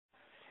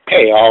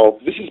Hey all,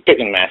 this is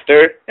Pikmin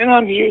Master, and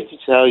I'm here to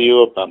tell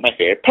you about my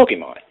favorite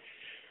Pokemon.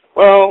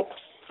 Well,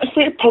 my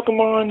favorite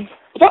Pokemon,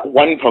 not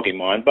one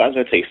Pokemon, but I'm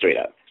going to tell you straight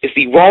up. It's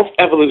the Ralts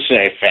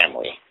Evolutionary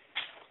Family.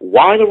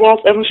 Why the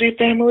Ralts Evolutionary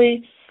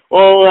Family?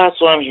 Well, that's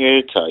what I'm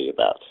here to tell you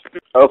about.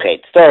 Okay,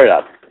 to start it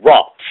up,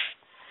 Ralts.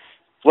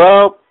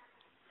 Well,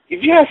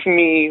 if you ask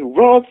me,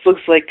 Ralts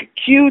looks like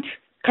a cute,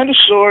 kind of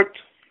short,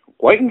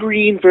 white and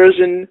green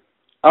version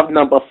of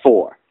number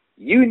 4.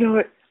 You know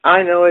it,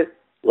 I know it,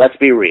 let's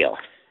be real.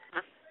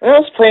 When I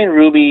was playing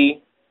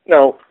Ruby,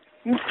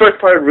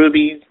 first part of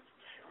Ruby,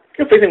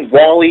 you're facing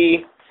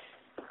Wally,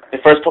 the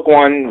first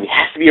Pokemon, it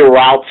has to be a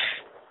Ralts.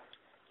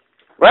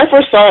 When I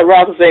first saw it,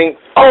 Ralts was saying,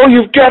 "Oh,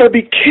 you've got to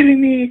be kidding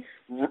me!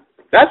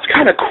 That's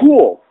kind of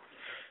cool."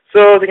 So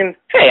I was thinking,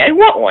 hey, I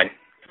want one.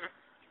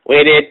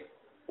 Waited.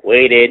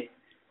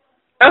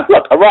 Oh,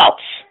 look, a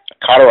Ralts. I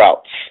caught a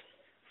Ralts.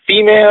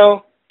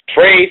 Female,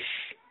 trace,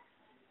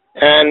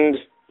 and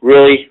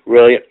really,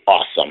 really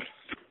awesome.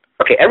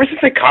 Okay, ever since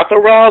I caught the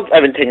Ralts,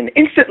 I've been taking an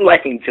instant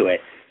liking to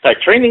it.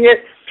 Started training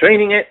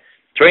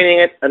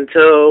it,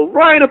 until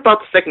right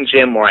about the second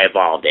gym where I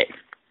evolved it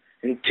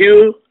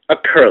into a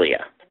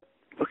Curlia.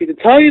 Okay, to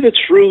tell you the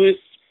truth,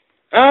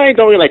 I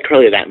don't really like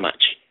Curlia that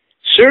much.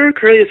 Sure,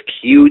 Curlia's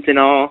cute and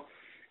all,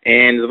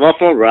 and the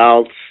Buffalo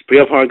Ralts,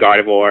 pretty up on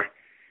Gardevoir.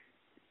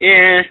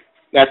 Yeah,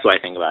 that's what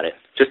I think about it.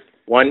 Just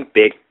one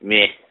big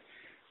meh.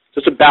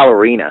 Just a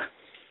ballerina.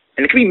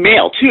 And it can be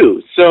male,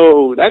 too,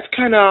 so that's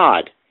kind of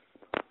odd.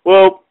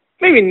 Well,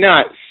 maybe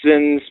not,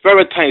 since by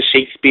the time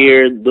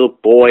Shakespeare, little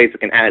boys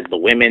can add the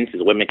women, since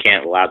the women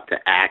can't allowed to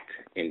act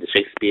in the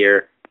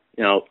Shakespeare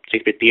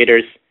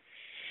theaters.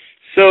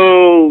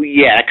 So,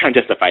 yeah, that kind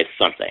of justifies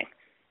something.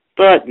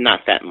 But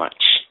not that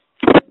much.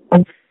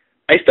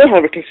 I still,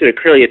 however, consider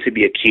Curlia to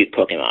be a cute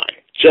Pokemon,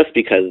 just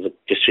because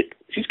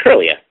she's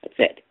Curlia, that's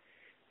it.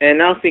 And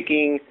now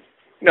thinking,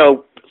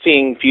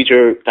 seeing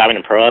future Diamond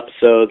and Pearl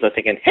episodes, I'm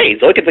thinking, hey,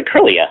 so look at the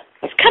Curlia.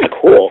 That's kind of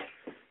cool.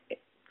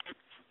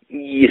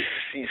 Yes,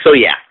 so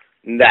yeah,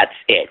 that's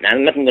it. Now,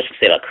 nothing else to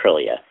say about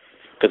Curlia,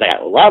 because I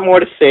got a lot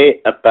more to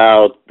say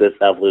about this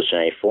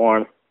evolutionary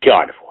form,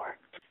 Gardevoir.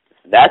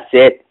 That's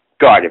it,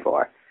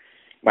 Gardevoir.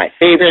 My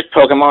favorite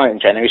Pokemon in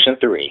Generation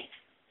 3.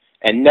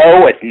 And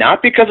no, it's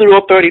not because of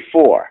Rule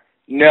 34.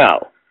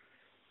 No.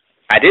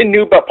 I didn't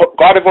know about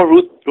Gardevoir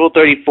Rule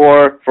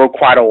 34 for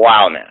quite a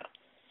while now.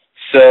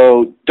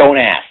 So, don't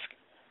ask.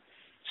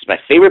 It's my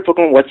favorite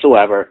Pokemon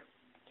whatsoever,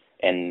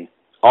 and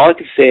all I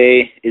can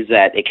say is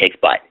that it kicks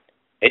butt.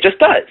 It just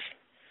does.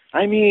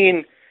 I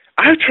mean,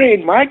 I've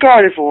trained my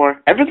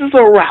Gardevoir ever since the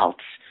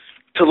Ralts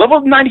to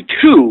level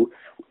 92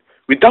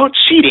 without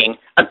cheating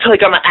until I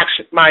got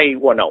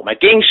my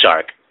Game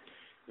Shark.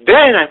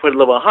 Then I put it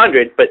level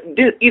 100, but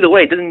either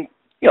way, it didn't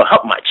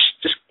help much.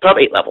 Just about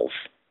 8 levels.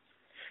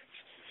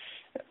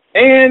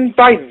 And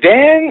by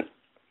then,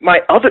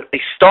 my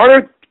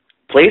starter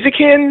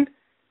Blaziken.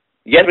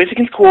 Yes,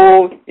 Blaziken's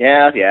cool.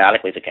 Yeah, I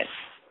like Blaziken.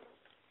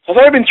 So I've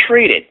already been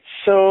traded,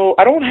 so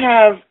I don't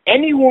have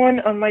anyone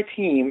on my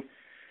team,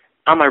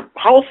 on my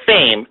Hall of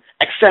Fame,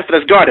 except for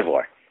this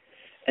Gardevoir.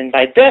 And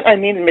by that, I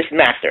mean Miss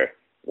Master.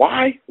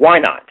 Why? Why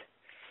not?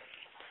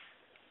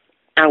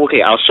 And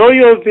okay, I'll show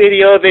you a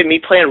video of it, me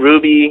playing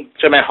Ruby,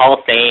 show my Hall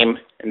of Fame,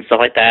 and stuff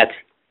like that.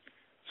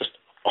 Just,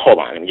 hold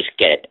on, let me just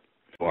get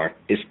it.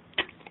 This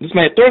is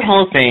my 3rd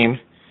Hall of Fame,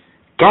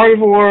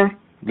 Gardevoir,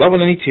 level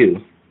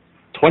 92,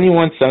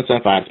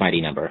 21775 is my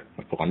ID number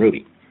of Pokemon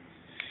Ruby.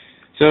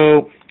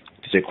 So,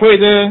 there's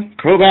Rayquaza,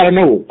 Crobat, I don't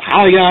know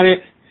how I got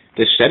it.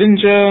 The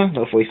Shedinja,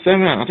 level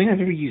 47, I don't think I've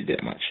ever used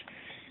it much.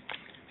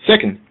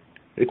 Second,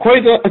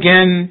 Rayquaza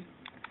again,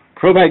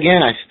 Crobat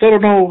again, I still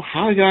don't know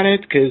how I got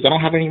it, because I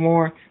don't have any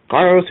more.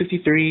 Gardevoir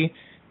 63,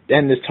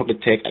 then this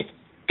Togetic,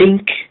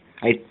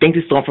 I think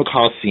it's the one for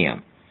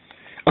Coliseum.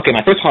 Okay,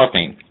 my first Hall of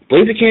Fame.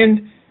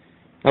 Blaziken,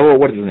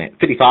 what is his name?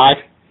 55.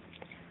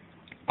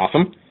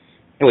 Awesome.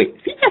 Oh wait,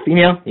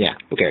 female? Yeah,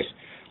 who cares?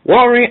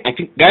 Walrein, I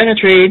got in a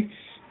trade.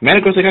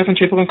 Metagross, I got some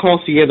trade Pokemon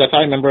Coliseum, that's how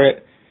I remember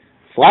it.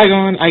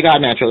 Flygon, I got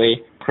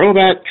naturally.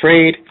 Crobat,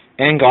 trade,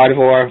 and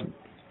Gardevoir,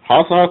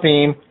 Hall of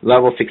Fame,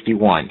 level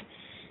 61.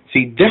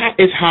 See, that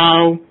is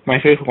how my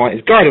favorite Pokemon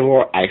is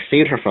Gardevoir. I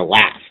saved her for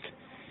last.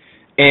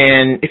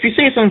 And if you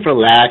save something for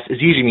last, it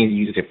usually means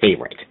you use your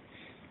favorite.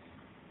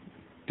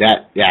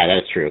 That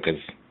is true, because,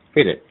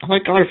 I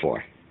like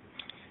Gardevoir.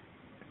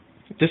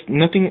 Just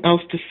nothing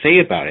else to say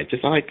about it.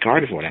 Just I like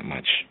Gardevoir that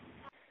much.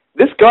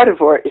 This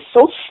Gardevoir is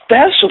so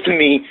special to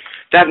me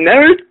that I've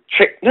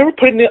never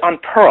put it on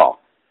Pearl.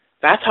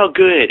 That's how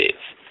good it is.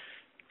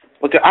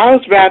 Look, I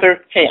was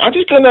rather, hey, I'm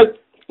just gonna,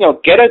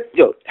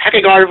 hack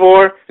a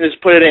Gardevoir and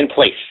just put it in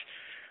place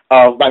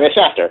of my Miss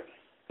Master.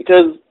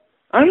 Because,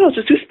 I don't know, it's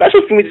just too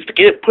special for me just to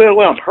put it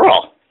away on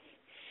Pearl.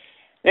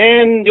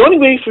 And the only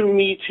way for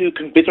me to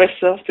convince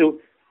myself to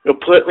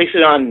place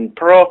it on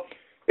Pearl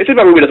is if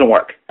my Ruby doesn't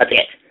work. That's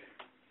it.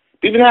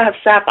 Even though I have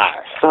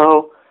Sapphire,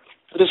 so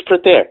I'll just put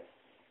it there.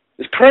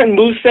 This current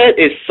moveset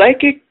is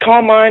Psychic,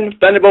 Calm Mind,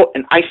 Thunderbolt,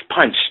 and Ice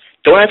Punch.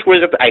 Don't ask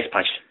where's up the Ice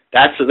Punch.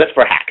 That's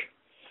for a hack.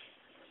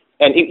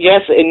 And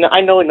yes,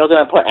 I know it knows that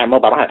I put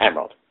Emerald, but I don't have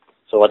Emerald.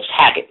 So let's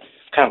hack it.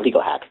 It's kind of a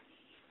legal hack.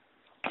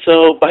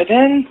 So by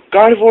then,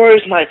 Gardevoir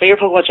is my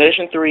favorite Pokemon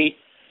Generation 3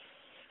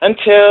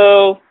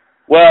 until,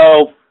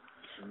 well,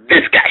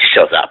 this guy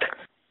shows up.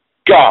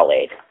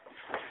 Gallade.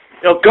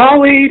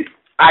 Gallade,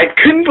 I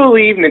couldn't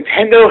believe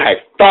Nintendo had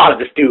thought of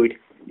this dude.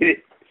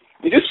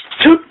 They just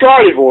took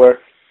Gardevoir,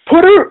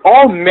 put her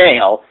all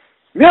male,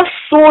 have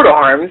sword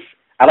arms,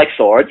 I like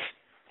swords,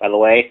 by the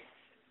way,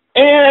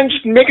 and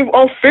just make him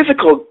all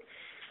physical.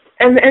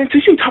 And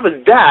to top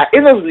of that,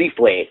 it was Leaf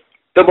Blade,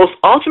 the most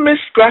ultimate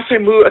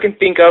grass-type move I can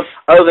think of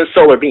other than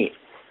Solar Beam.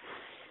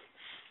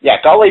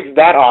 Yeah, Gallade's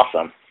that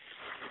awesome.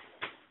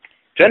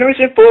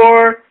 Generation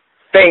 4,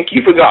 thank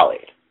you for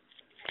Gallade.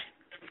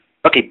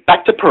 Okay,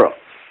 back to Pearl.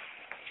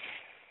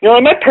 I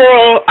met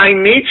Pearl, I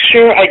made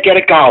sure I get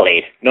a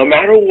Gallade, no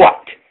matter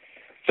what.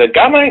 So I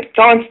got my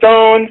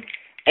Dawnstone,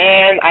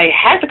 and I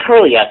had the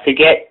Curlia to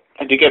get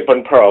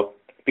Button Pearl,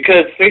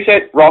 because they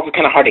said Rolls are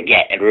kind of hard to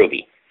get in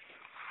Ruby.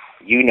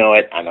 You know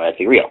it, I know that's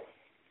real.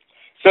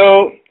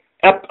 So,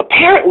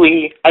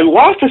 apparently, I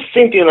lost to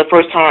Cynthia the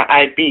first time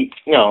I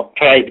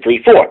tried to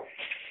Elite 4.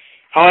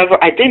 However,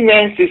 I did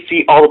manage to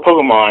see all the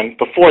Pokemon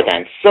before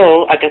then,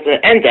 so I got the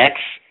Index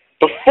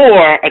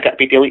before I got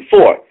beat the Elite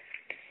 4.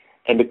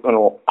 And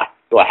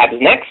what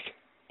happens next?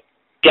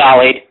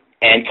 Gallade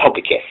and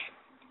Togekiss.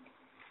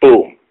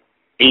 Boom.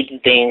 Beat the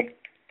thing,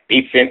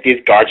 beat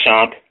Cynthia's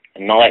Garchomp,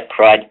 and all that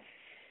crud.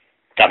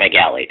 Got my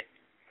Gallade.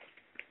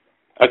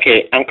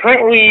 Okay, I'm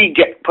currently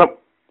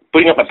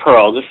putting up my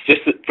Pearl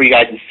just for you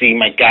guys to see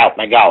my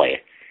Gallade.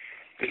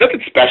 There's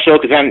nothing special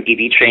because I haven't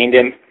EV trained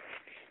him,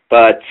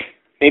 but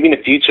maybe in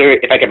the future,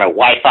 if I get my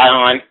Wi-Fi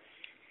on,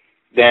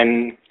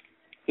 then,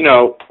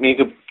 maybe you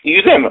could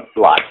use him a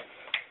lot.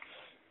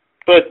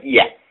 But,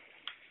 yeah.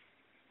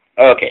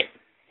 Okay.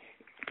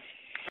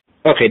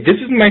 Okay, this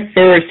is my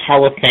first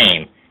Hall of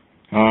Fame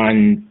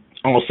on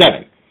almost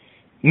 7.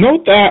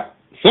 Note that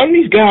some of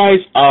these guys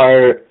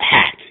are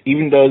hacked,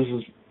 even though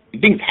you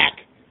think it's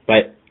hacked.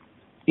 But,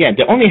 yeah,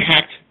 they're only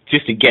hacked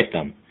just to get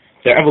them.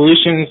 Their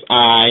evolutions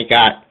I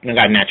got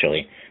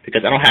naturally,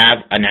 because I don't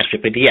have a naturally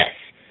played DS.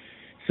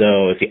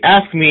 So if you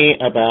ask me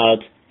about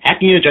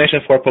hacking a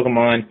Generation 4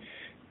 Pokemon,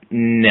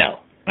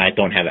 no, I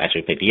don't have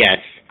actually played DS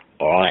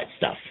or all that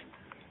stuff.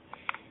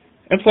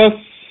 And plus,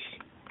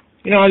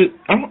 I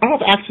don't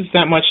have access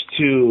that much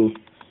to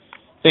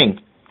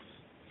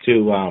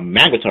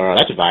Magnetar or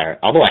Electivire,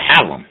 although I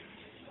have them.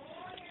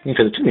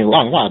 Because it took me a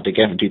long while to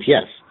get from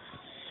GTS.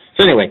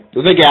 So anyway,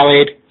 this is a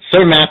Gallade,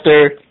 Server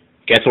Master,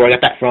 guess where I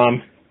got that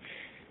from?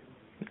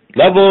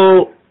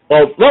 Level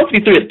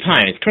 53 at the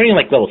time, it's currently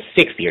like level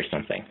 60 or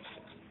something.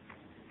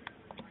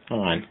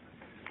 Hold on.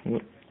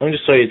 Let me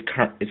just show you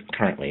it's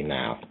currently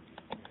now.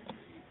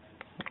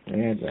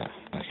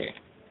 Okay.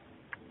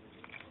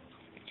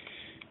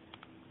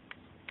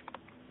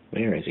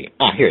 Where is he?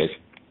 Ah, here it is.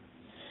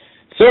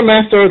 Sir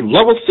Master,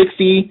 level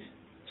 60,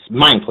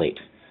 Mind Plate.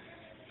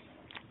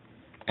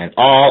 And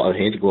all of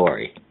his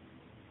glory.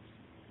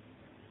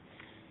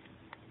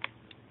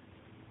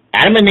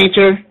 Adamant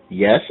Nature,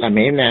 yes, I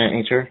made him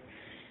Adamant Nature.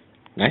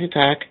 Nice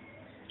attack.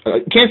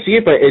 You can't see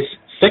it, but it's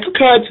Psycho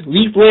Cut,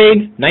 Leaf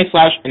Blade, Night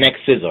Slash, and X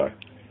Scissor.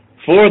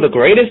 4 of the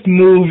greatest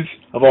moves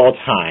of all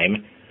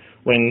time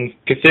when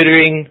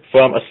considering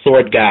from a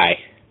sword guy,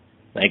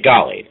 like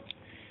Gallade.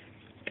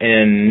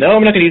 And no,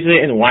 I'm not going to use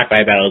it in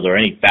Wi-Fi battles or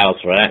any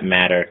battles for that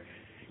matter,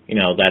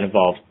 that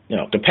involve,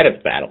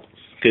 competitive battles.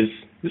 Because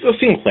this is a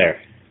single player.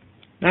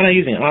 Not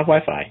using it on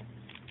Wi-Fi.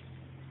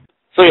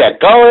 So yeah,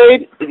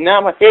 Gallade is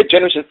now my favorite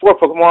Generation 4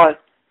 Pokemon.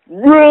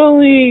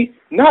 Really,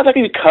 not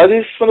exactly because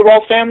it's from the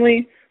Rolls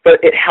family,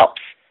 but it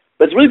helps.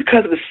 But it's really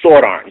because of the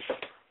sword arms.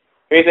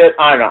 He said,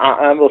 I don't know,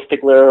 I'm a little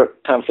stickler,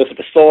 kind of obsessed with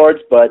the swords,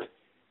 but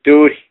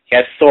dude, he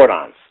has sword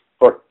arms,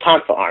 or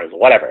tonsil arms,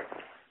 whatever.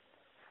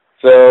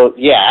 So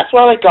yeah, that's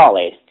why I like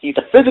Gallade. He's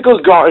a physical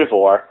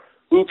Gardevoir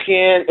who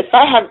can, if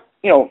I have,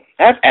 I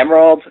have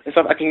Emerald and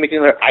stuff, I can make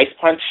another Ice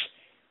Punch,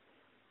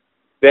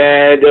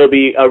 then it'll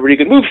be a really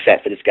good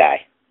moveset for this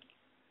guy.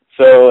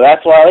 So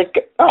that's why I like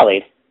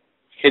Gallade.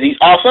 Because he's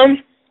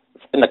awesome,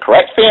 in the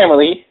correct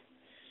family,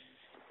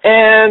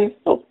 and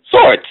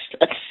swords.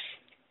 That's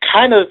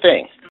kind of the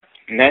thing.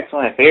 And that's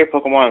my favorite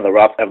Pokemon of the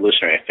Rough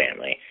Evolutionary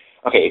family.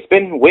 Okay, it's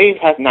been way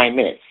past 9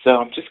 minutes, so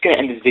I'm just going to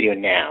end this video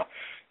now.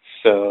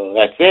 So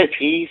that's it.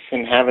 Peace,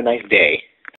 and have a nice day.